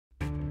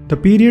The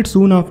period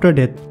soon after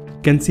death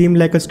can seem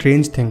like a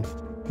strange thing.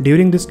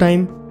 During this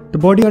time, the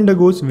body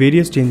undergoes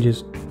various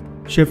changes,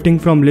 shifting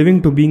from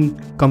living to being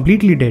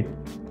completely dead.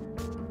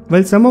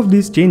 While some of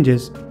these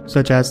changes,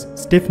 such as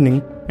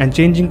stiffening and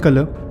changing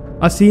color,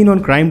 are seen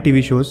on crime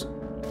TV shows,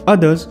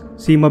 others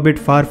seem a bit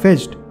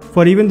far-fetched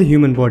for even the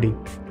human body.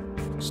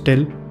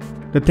 Still,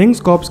 the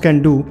things cops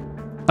can do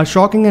are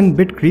shocking and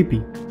bit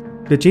creepy.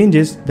 The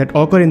changes that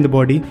occur in the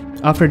body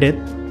after death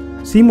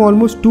seem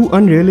almost too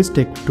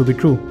unrealistic to be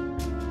true.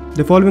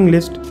 The following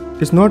list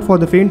is not for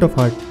the faint of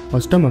heart or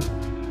stomach.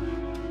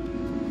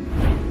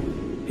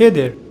 Hey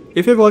there,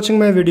 if you're watching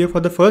my video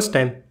for the first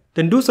time,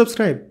 then do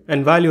subscribe,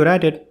 and while you're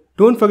at it,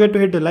 don't forget to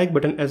hit the like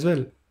button as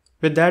well.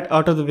 With that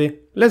out of the way,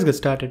 let's get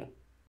started.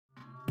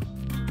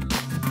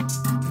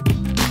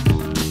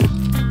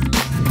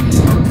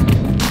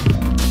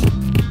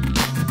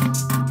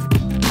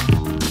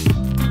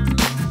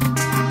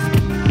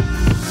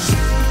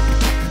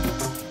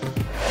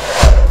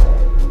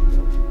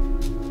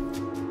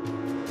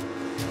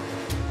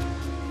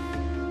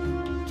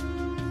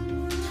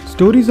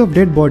 Stories of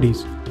dead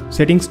bodies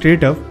sitting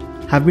straight up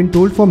have been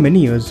told for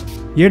many years,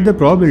 yet the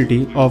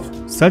probability of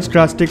such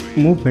drastic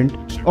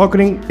movement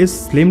occurring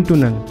is slim to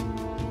none.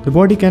 The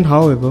body can,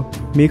 however,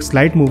 make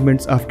slight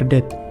movements after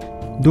death.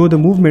 Though the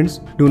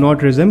movements do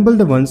not resemble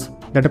the ones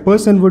that a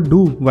person would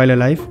do while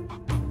alive,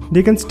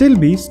 they can still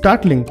be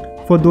startling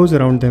for those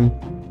around them.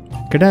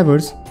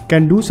 Cadavers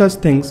can do such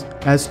things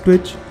as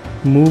twitch,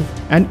 move,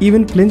 and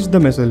even clench the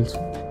muscles.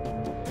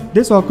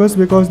 This occurs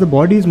because the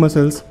body's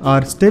muscles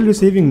are still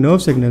receiving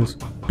nerve signals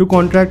to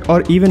contract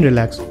or even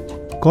relax,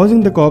 causing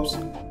the corpse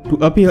to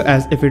appear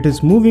as if it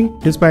is moving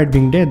despite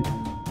being dead.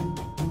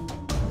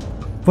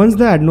 Once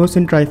the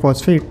adenosine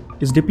triphosphate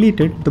is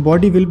depleted, the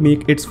body will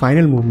make its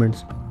final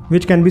movements,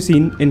 which can be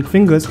seen in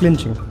fingers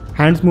clenching,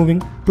 hands moving,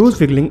 toes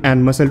wiggling,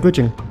 and muscle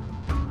twitching.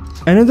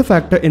 Another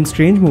factor in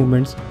strange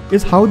movements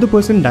is how the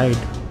person died.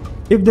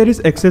 If there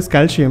is excess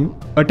calcium,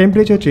 a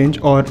temperature change,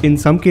 or in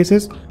some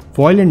cases,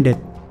 violent death,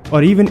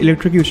 or even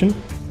electrocution,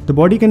 the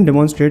body can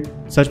demonstrate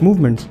such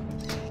movements.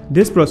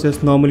 This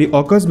process normally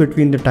occurs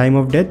between the time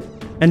of death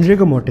and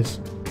rigor mortis.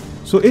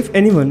 So if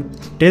anyone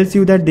tells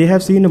you that they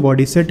have seen a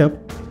body sit up,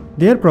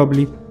 they are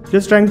probably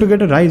just trying to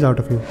get a rise out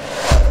of you.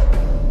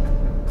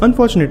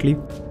 Unfortunately,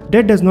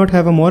 death does not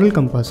have a moral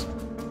compass,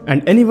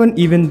 and anyone,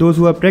 even those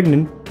who are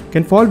pregnant,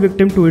 can fall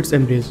victim to its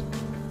embrace.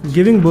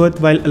 Giving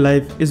birth while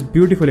alive is a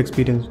beautiful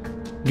experience.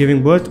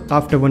 Giving birth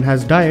after one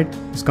has died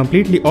is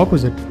completely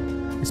opposite,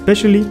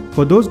 especially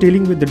for those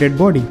dealing with the dead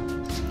body.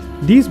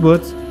 These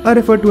births are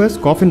referred to as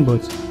coffin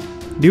births,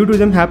 due to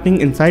them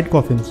happening inside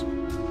coffins.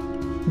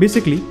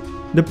 Basically,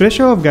 the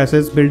pressure of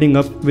gases building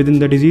up within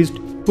the deceased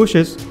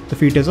pushes the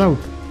fetus out.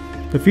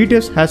 The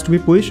fetus has to be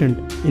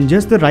positioned in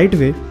just the right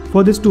way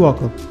for this to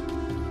occur.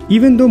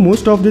 Even though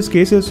most of these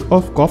cases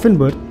of coffin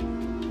birth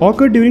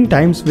occur during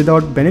times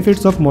without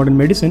benefits of modern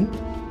medicine,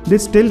 they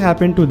still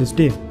happen to this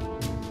day.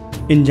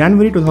 In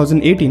January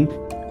 2018,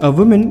 a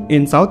woman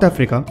in South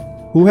Africa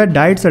who had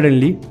died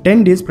suddenly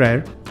 10 days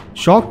prior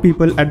shocked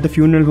people at the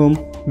funeral home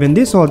when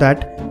they saw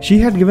that she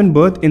had given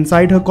birth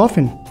inside her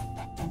coffin.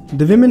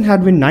 The woman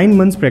had been 9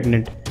 months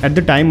pregnant at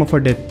the time of her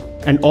death,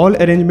 and all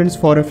arrangements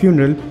for a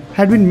funeral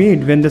had been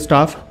made when the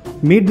staff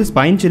made the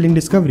spine-chilling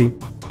discovery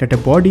that a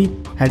body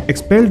had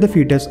expelled the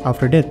fetus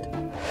after death.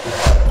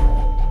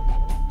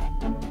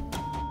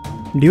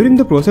 During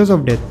the process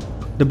of death,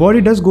 the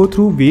body does go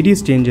through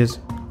various changes.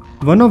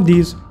 One of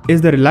these is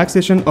the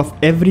relaxation of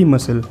every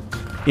muscle,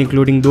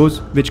 including those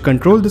which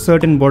control the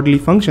certain bodily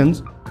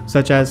functions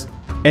such as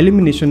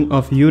elimination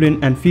of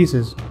urine and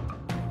feces.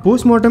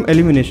 Post-mortem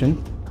elimination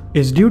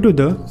is due to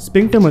the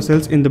sphincter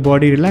muscles in the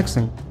body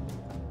relaxing.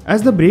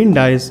 As the brain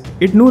dies,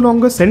 it no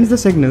longer sends the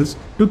signals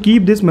to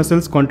keep these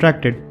muscles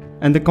contracted,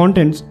 and the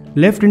contents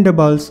left in the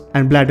bowels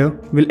and bladder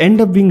will end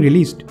up being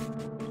released.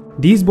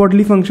 These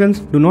bodily functions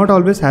do not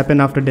always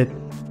happen after death.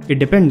 It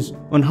depends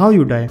on how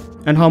you die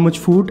and how much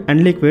food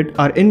and liquid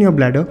are in your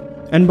bladder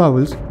and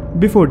bowels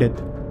before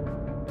death.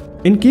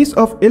 In case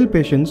of ill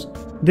patients,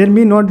 there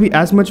may not be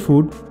as much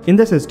food in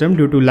the system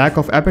due to lack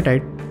of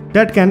appetite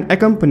that can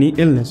accompany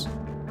illness.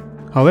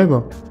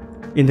 However,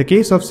 in the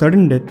case of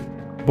sudden death,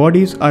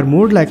 bodies are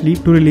more likely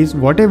to release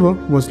whatever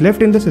was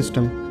left in the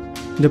system.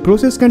 The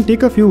process can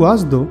take a few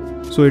hours though,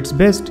 so it's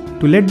best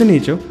to let the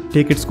nature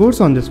take its course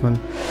on this one.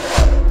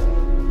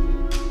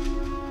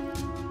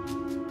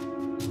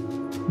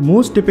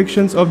 Most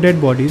depictions of dead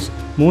bodies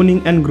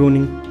moaning and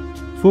groaning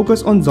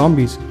focus on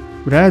zombies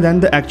rather than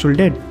the actual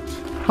dead.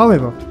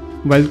 However,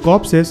 while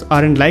corpses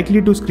aren't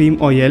likely to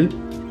scream or yell,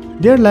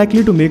 they are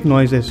likely to make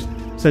noises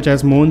such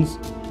as moans,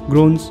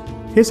 groans,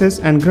 hisses,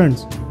 and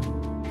grunts.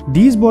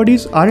 These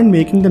bodies aren't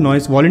making the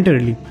noise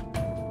voluntarily.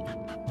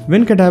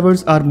 When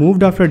cadavers are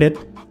moved after death,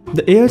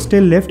 the air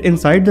still left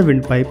inside the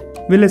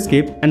windpipe will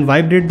escape and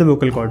vibrate the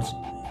vocal cords,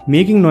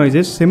 making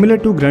noises similar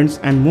to grunts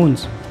and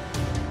moans.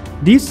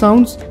 These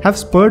sounds have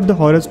spurred the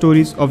horror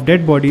stories of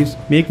dead bodies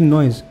making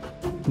noise,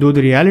 though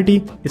the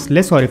reality is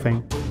less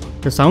horrifying.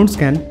 The sounds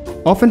can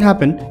often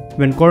happen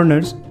when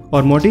coroners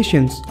or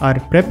morticians are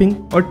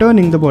prepping or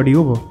turning the body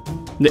over.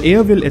 The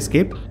air will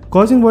escape,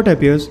 causing what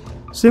appears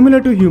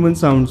similar to human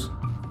sounds,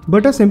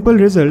 but are simple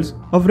results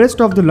of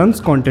rest of the lungs'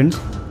 contents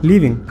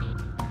leaving.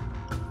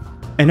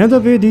 Another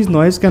way these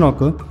noises can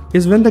occur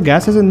is when the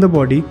gases in the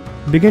body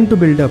begin to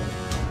build up.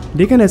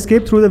 They can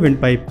escape through the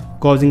windpipe,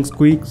 causing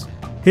squeaks,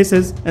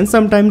 hisses, and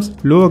sometimes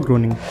lower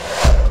groaning.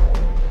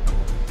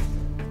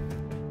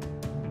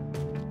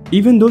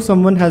 Even though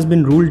someone has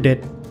been ruled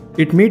dead,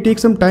 it may take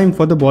some time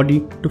for the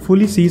body to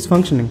fully cease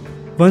functioning.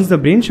 Once the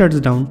brain shuts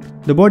down,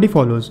 the body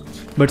follows.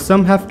 But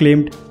some have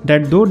claimed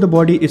that though the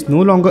body is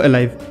no longer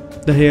alive,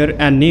 the hair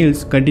and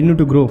nails continue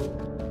to grow.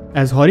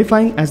 As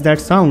horrifying as that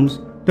sounds,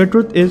 the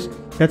truth is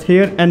that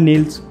hair and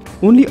nails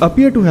only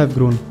appear to have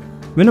grown.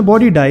 When a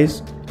body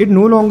dies, it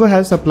no longer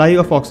has supply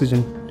of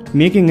oxygen,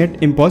 making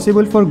it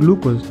impossible for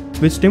glucose,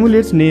 which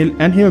stimulates nail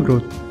and hair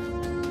growth.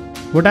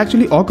 What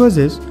actually occurs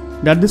is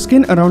that the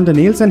skin around the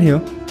nails and hair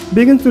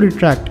begins to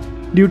retract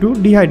due to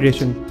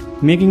dehydration,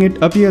 making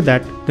it appear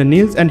that the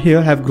nails and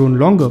hair have grown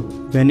longer,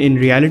 when in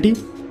reality,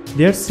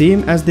 they are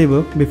same as they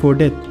were before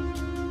death.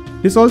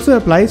 This also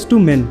applies to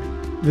men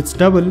with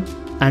stubble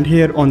and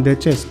hair on their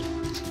chest.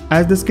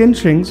 As the skin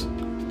shrinks,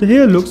 the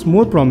hair looks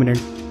more prominent,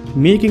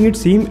 making it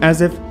seem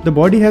as if the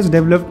body has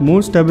developed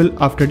more stubble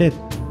after death.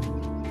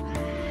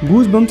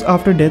 Goosebumps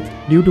after death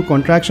due to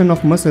contraction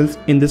of muscles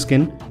in the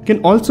skin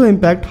can also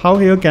impact how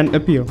hair can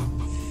appear.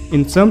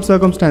 In some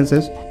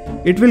circumstances,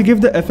 it will give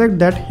the effect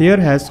that hair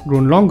has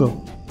grown longer.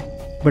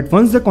 But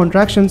once the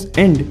contractions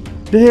end,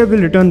 the hair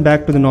will return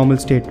back to the normal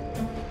state.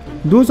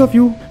 Those of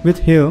you with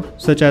hair,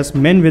 such as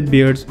men with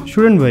beards,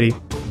 shouldn't worry.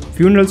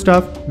 Funeral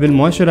staff will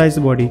moisturize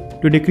the body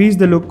to decrease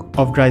the look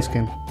of dry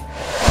skin.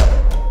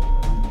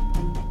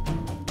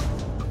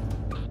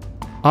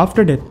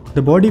 After death,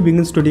 the body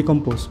begins to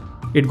decompose.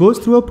 It goes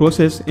through a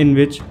process in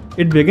which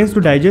it begins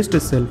to digest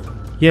itself.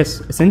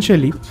 Yes,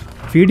 essentially,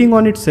 feeding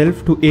on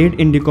itself to aid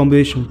in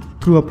decomposition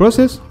through a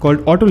process called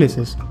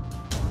autolysis.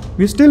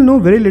 We still know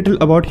very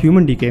little about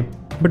human decay,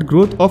 but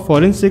growth of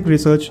forensic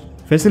research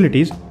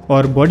facilities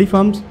or body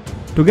farms,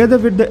 together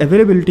with the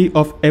availability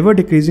of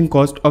ever-decreasing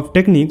cost of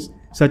techniques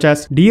such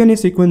as DNA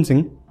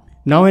sequencing,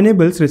 now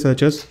enables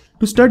researchers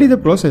to study the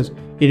process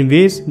in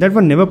ways that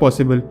were never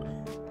possible.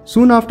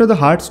 Soon after the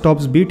heart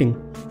stops beating,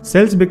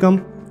 cells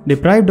become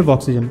deprived of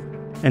oxygen,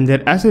 and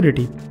their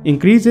acidity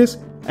increases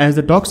as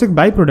the toxic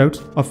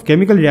byproducts of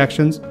chemical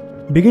reactions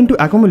begin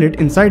to accumulate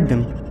inside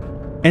them.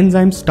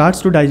 Enzymes start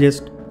to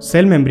digest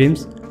cell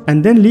membranes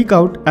and then leak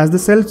out as the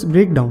cells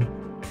break down.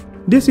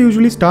 This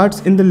usually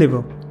starts in the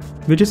liver,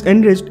 which is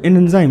enriched in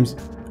enzymes,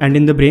 and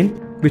in the brain,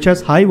 which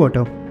has high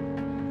water.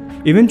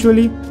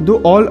 Eventually,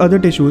 though all other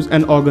tissues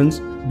and organs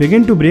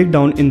begin to break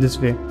down in this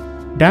way,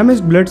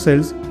 damaged blood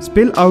cells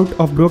spill out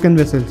of broken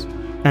vessels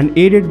and,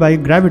 aided by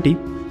gravity,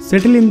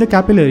 settle in the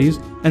capillaries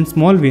and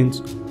small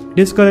veins,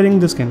 discoloring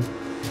the skin.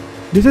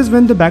 This is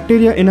when the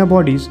bacteria in our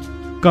bodies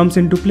comes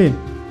into play.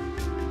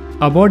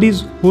 Our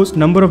bodies host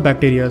number of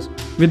bacteria,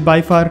 with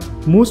by far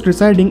most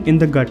residing in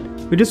the gut,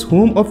 which is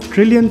home of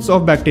trillions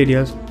of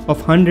bacteria of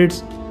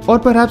hundreds or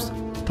perhaps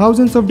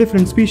thousands of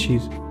different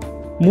species.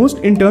 Most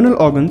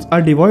internal organs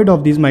are devoid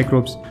of these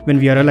microbes when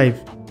we are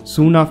alive.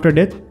 Soon after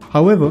death,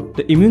 however,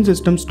 the immune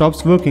system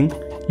stops working,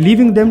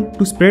 leaving them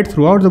to spread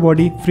throughout the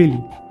body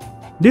freely.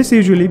 This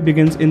usually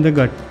begins in the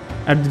gut,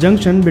 at the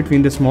junction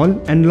between the small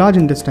and large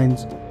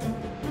intestines.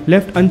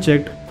 Left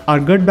unchecked, our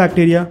gut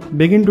bacteria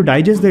begin to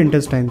digest the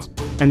intestines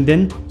and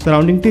then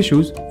surrounding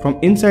tissues from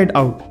inside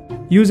out,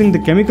 using the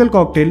chemical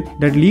cocktail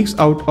that leaks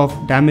out of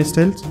damaged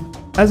cells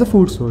as a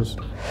food source.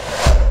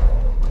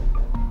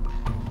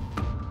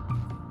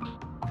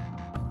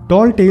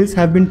 Tall tales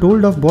have been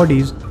told of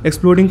bodies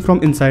exploding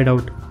from inside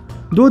out.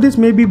 Though this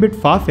may be a bit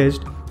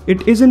far-fetched,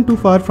 it isn't too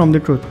far from the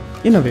truth,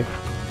 in a way.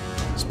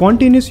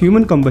 Spontaneous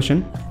human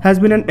combustion has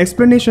been an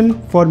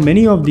explanation for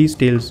many of these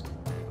tales,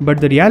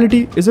 but the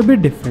reality is a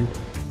bit different.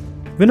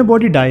 When a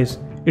body dies,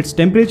 its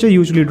temperature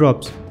usually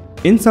drops.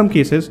 In some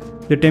cases,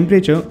 the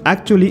temperature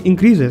actually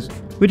increases,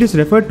 which is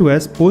referred to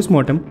as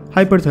post-mortem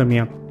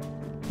hyperthermia.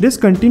 This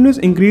continuous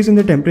increase in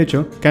the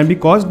temperature can be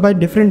caused by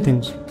different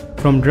things,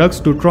 from drugs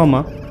to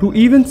trauma to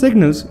even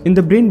signals in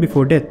the brain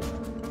before death.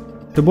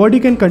 The body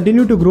can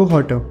continue to grow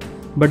hotter,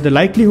 but the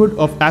likelihood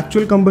of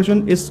actual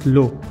combustion is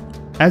low,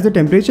 as the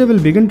temperature will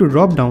begin to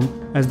drop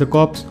down as the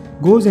corpse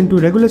goes into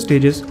regular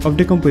stages of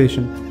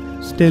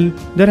decomposition. Still,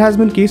 there has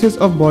been cases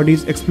of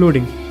bodies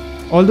exploding,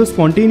 although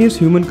spontaneous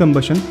human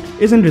combustion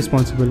isn't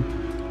responsible.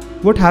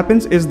 What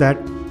happens is that,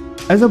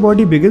 as a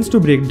body begins to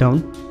break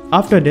down,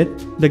 after death,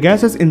 the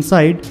gases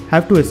inside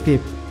have to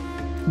escape.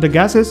 The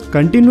gases'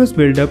 continuous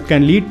buildup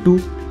can lead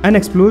to an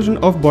explosion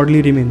of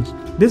bodily remains.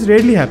 This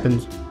rarely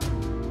happens.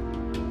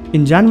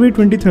 In January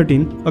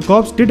 2013, a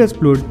corpse did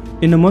explode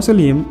in a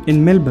mausoleum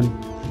in Melbourne.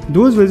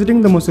 Those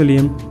visiting the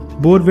mausoleum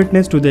bore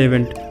witness to the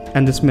event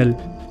and the smell.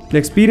 The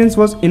experience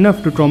was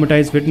enough to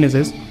traumatize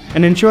witnesses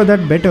and ensure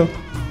that better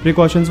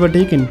precautions were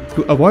taken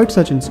to avoid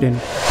such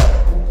incidents.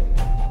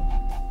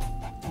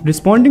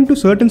 Responding to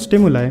certain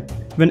stimuli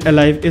when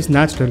alive is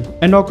natural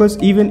and occurs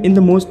even in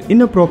the most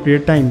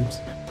inappropriate times.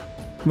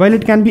 While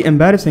it can be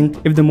embarrassing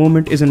if the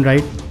moment isn't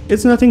right,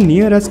 it's nothing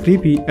near as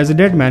creepy as a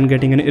dead man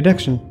getting an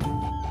erection.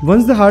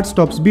 Once the heart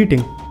stops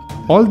beating,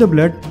 all the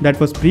blood that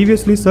was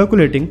previously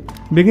circulating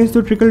begins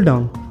to trickle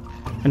down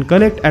and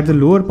collect at the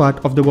lower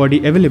part of the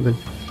body available.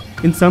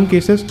 In some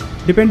cases,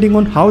 depending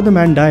on how the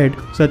man died,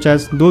 such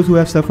as those who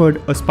have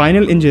suffered a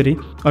spinal injury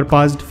or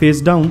passed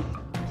face down,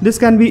 this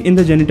can be in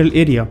the genital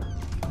area.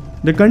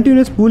 The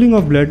continuous pooling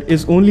of blood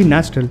is only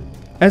natural,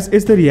 as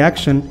is the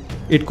reaction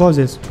it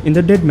causes in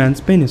the dead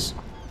man's penis,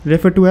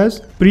 referred to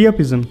as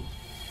priapism.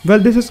 Well,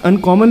 this is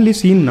uncommonly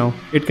seen now.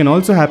 It can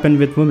also happen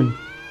with women.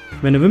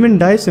 When a woman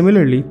dies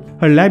similarly,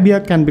 her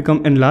labia can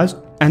become enlarged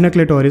and her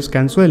clitoris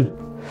can swell.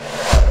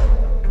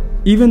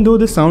 Even though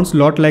this sounds a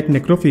lot like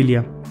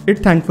necrophilia, it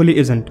thankfully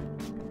isn't.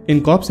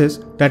 In corpses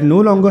that no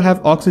longer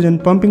have oxygen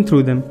pumping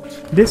through them,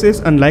 this is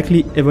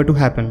unlikely ever to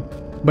happen.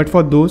 But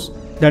for those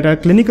that are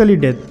clinically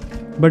dead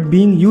but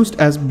being used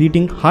as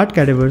beating heart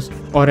cadavers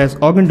or as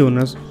organ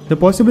donors, the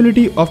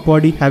possibility of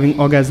body having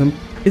orgasm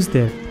is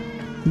there.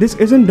 This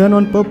isn't done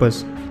on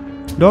purpose.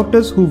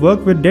 Doctors who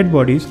work with dead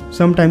bodies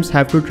sometimes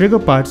have to trigger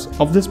parts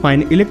of the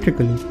spine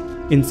electrically.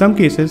 In some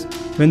cases,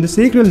 when the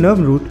sacral nerve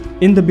root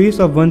in the base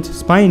of one's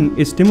spine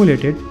is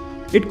stimulated,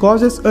 it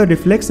causes a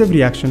reflexive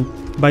reaction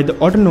by the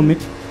autonomic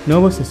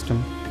nervous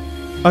system.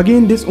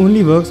 Again, this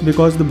only works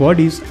because the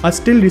bodies are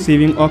still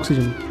receiving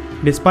oxygen,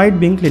 despite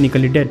being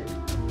clinically dead.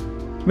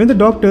 When the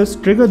doctors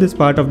trigger this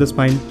part of the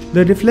spine,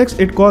 the reflex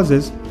it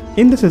causes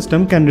in the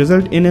system can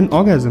result in an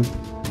orgasm.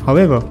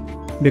 However,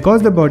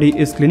 because the body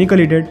is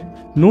clinically dead,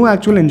 no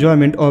actual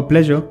enjoyment or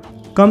pleasure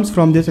comes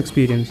from this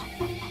experience.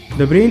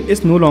 The brain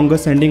is no longer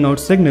sending out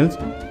signals,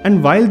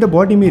 and while the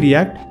body may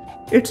react,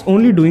 it's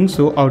only doing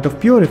so out of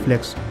pure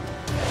reflex.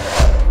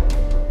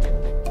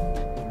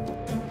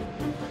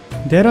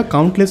 There are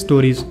countless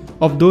stories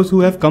of those who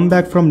have come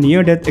back from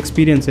near-death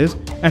experiences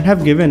and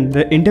have given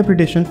the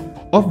interpretation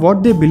of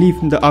what they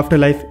believe the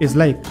afterlife is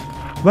like.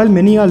 While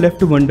many are left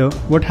to wonder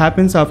what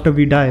happens after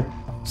we die,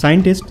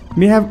 scientists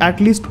may have at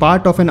least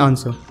part of an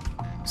answer.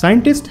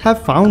 Scientists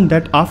have found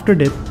that after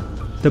death,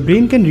 the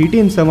brain can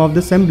retain some of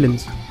the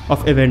semblance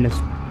of awareness.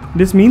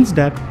 This means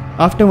that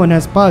after one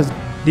has passed,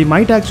 they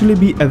might actually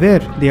be aware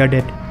they are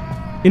dead.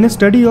 In a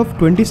study of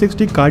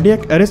 2060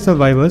 cardiac arrest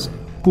survivors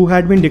who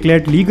had been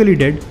declared legally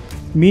dead,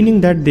 meaning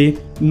that they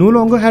no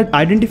longer had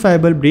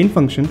identifiable brain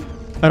function,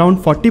 around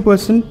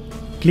 40%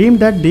 claimed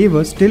that they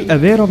were still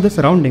aware of the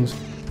surroundings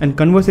and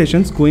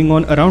conversations going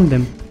on around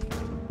them.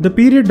 The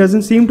period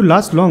doesn't seem to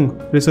last long,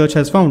 research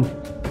has found.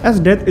 As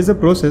death is a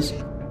process,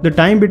 the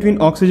time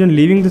between oxygen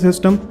leaving the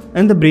system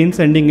and the brain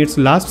sending its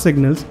last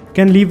signals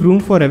can leave room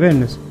for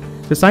awareness.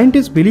 The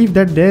scientists believe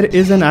that there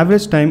is an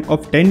average time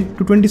of 10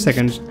 to 20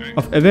 seconds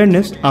of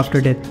awareness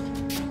after death.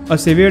 A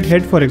severed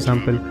head, for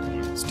example,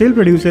 still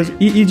produces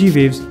EEG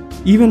waves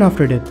even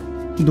after death,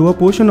 though a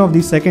portion of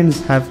these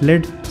seconds have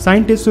led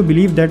scientists to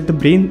believe that the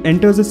brain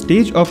enters a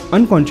stage of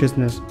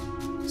unconsciousness.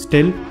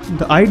 Still,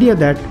 the idea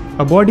that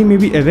a body may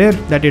be aware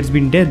that it's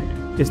been dead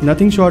is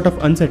nothing short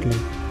of unsettling.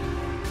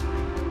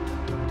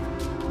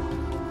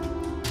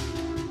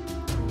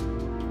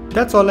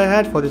 That's all I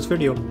had for this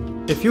video.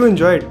 If you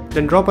enjoyed,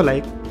 then drop a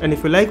like, and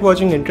if you like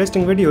watching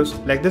interesting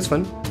videos like this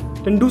one,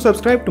 then do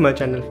subscribe to my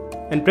channel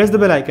and press the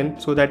bell icon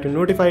so that you're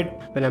notified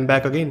when I'm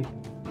back again.